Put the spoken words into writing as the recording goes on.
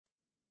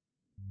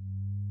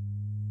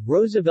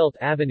Roosevelt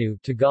Avenue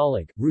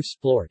Tagalog,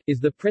 Roosevelt,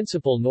 is the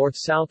principal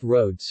north-south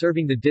road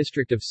serving the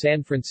district of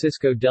San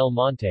Francisco del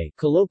Monte,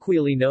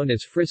 colloquially known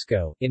as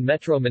Frisco, in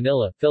Metro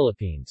Manila,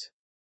 Philippines.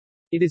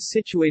 It is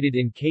situated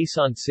in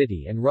Quezon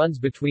City and runs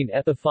between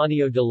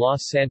Epifanio de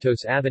los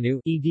Santos Avenue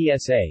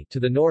 (EDSA) to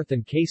the north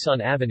and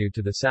Quezon Avenue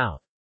to the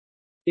south.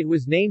 It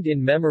was named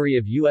in memory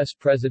of U.S.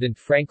 President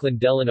Franklin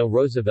Delano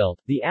Roosevelt.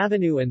 The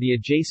avenue and the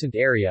adjacent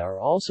area are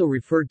also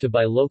referred to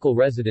by local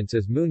residents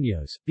as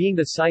Muñoz, being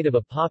the site of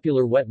a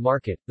popular wet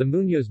market, the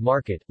Muñoz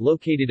Market,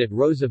 located at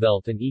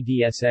Roosevelt and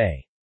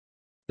EDSA.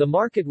 The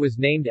market was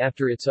named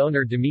after its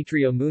owner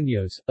Demetrio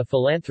Muñoz, a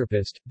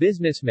philanthropist,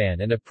 businessman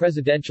and a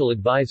presidential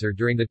advisor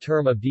during the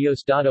term of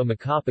Diosdado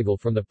Macapagal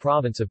from the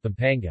province of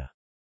Pampanga.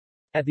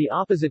 At the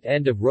opposite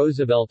end of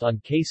Roosevelt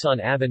on Quezon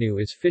Avenue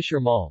is Fisher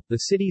Mall, the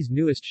city's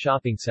newest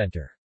shopping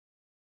center.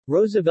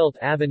 Roosevelt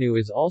Avenue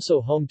is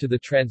also home to the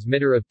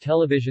transmitter of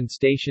television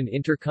station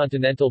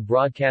Intercontinental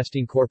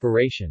Broadcasting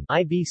Corporation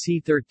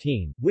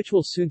 (IBC-13), which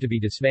will soon to be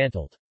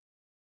dismantled.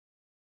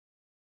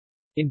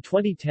 In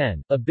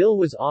 2010, a bill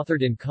was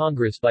authored in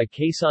Congress by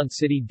Quezon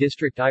City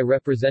District I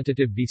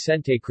Representative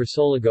Vicente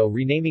Crisologo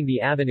renaming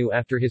the avenue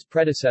after his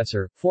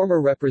predecessor,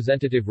 former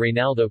Representative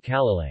Reynaldo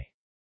Callalay.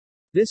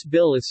 This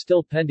bill is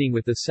still pending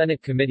with the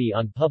Senate Committee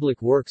on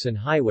Public Works and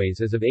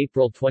Highways as of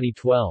April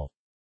 2012.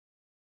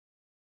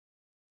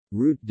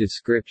 Route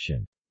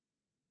description.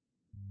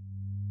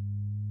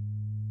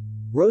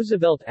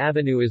 Roosevelt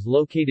Avenue is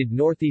located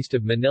northeast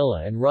of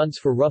Manila and runs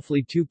for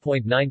roughly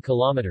 2.9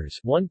 kilometers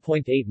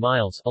 (1.8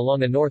 miles)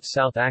 along a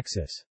north-south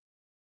axis.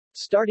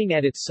 Starting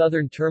at its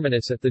southern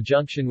terminus at the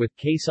junction with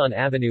Quezon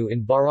Avenue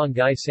in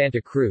Barangay Santa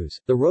Cruz,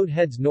 the road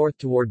heads north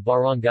toward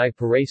Barangay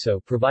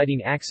Paraiso,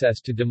 providing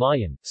access to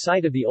Damayan,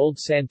 site of the old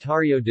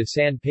Santuario de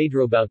San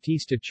Pedro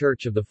Bautista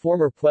Church of the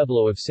former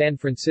pueblo of San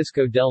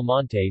Francisco del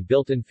Monte,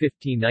 built in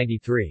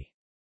 1593.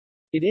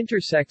 It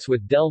intersects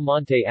with Del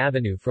Monte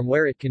Avenue from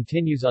where it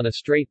continues on a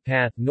straight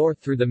path north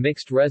through the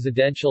mixed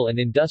residential and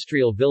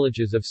industrial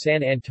villages of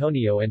San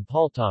Antonio and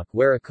Paltok,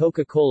 where a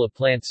Coca-Cola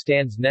plant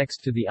stands next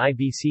to the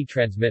IBC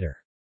transmitter.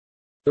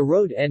 The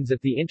road ends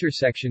at the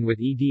intersection with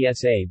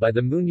EDSA by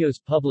the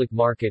Muñoz Public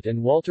Market and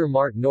Walter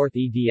Mart North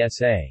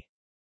EDSA.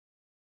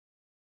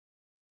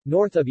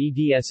 North of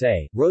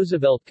EDSA,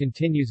 Roosevelt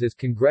continues as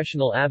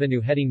Congressional Avenue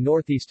heading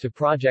northeast to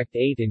Project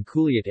 8 in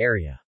Culiat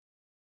area.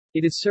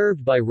 It is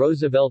served by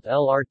Roosevelt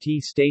LRT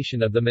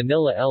station of the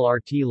Manila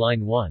LRT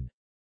Line 1.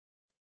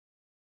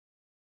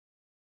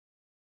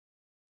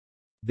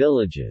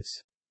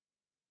 Villages.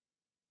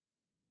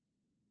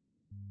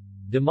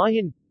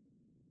 Damayan,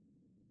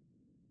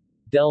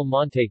 Del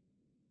Monte,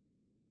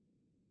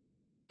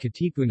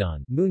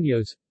 Katipunan,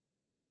 Muñoz,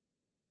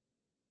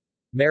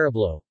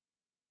 Mariblo,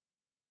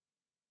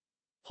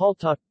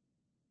 Paltok,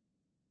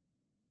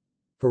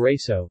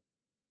 Paraiso,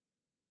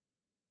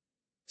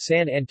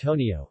 San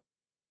Antonio,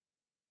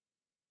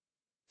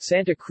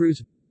 Santa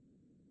Cruz,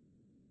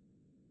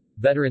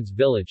 Veterans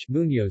Village,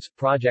 Muñoz,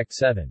 Project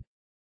 7.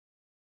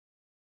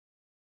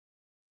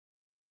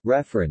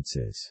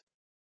 References.